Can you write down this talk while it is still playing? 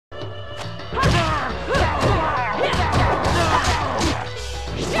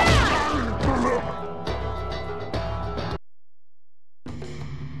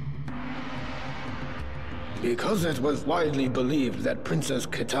Because it was widely believed that Princess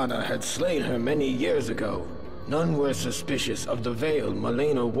Kitana had slain her many years ago, none were suspicious of the veil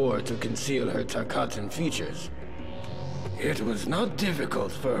Millena wore to conceal her Tarkatan features. It was not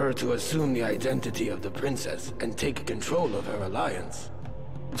difficult for her to assume the identity of the princess and take control of her alliance.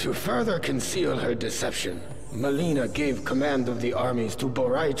 To further conceal her deception, Millena gave command of the armies to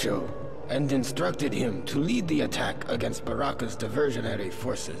Boraicho and instructed him to lead the attack against Baraka's diversionary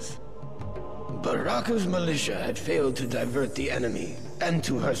forces. Baraka's militia had failed to divert the enemy, and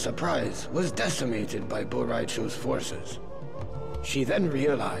to her surprise, was decimated by Boraicho's forces. She then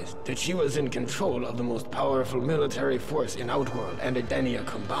realized that she was in control of the most powerful military force in Outworld and Edenia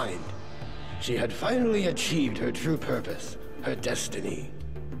combined. She had finally achieved her true purpose, her destiny.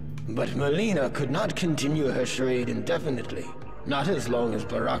 But Millena could not continue her charade indefinitely, not as long as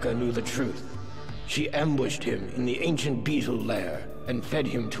Baraka knew the truth. She ambushed him in the ancient beetle lair and fed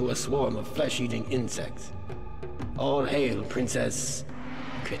him to a swarm of flesh-eating insects. All hail Princess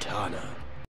Kitana.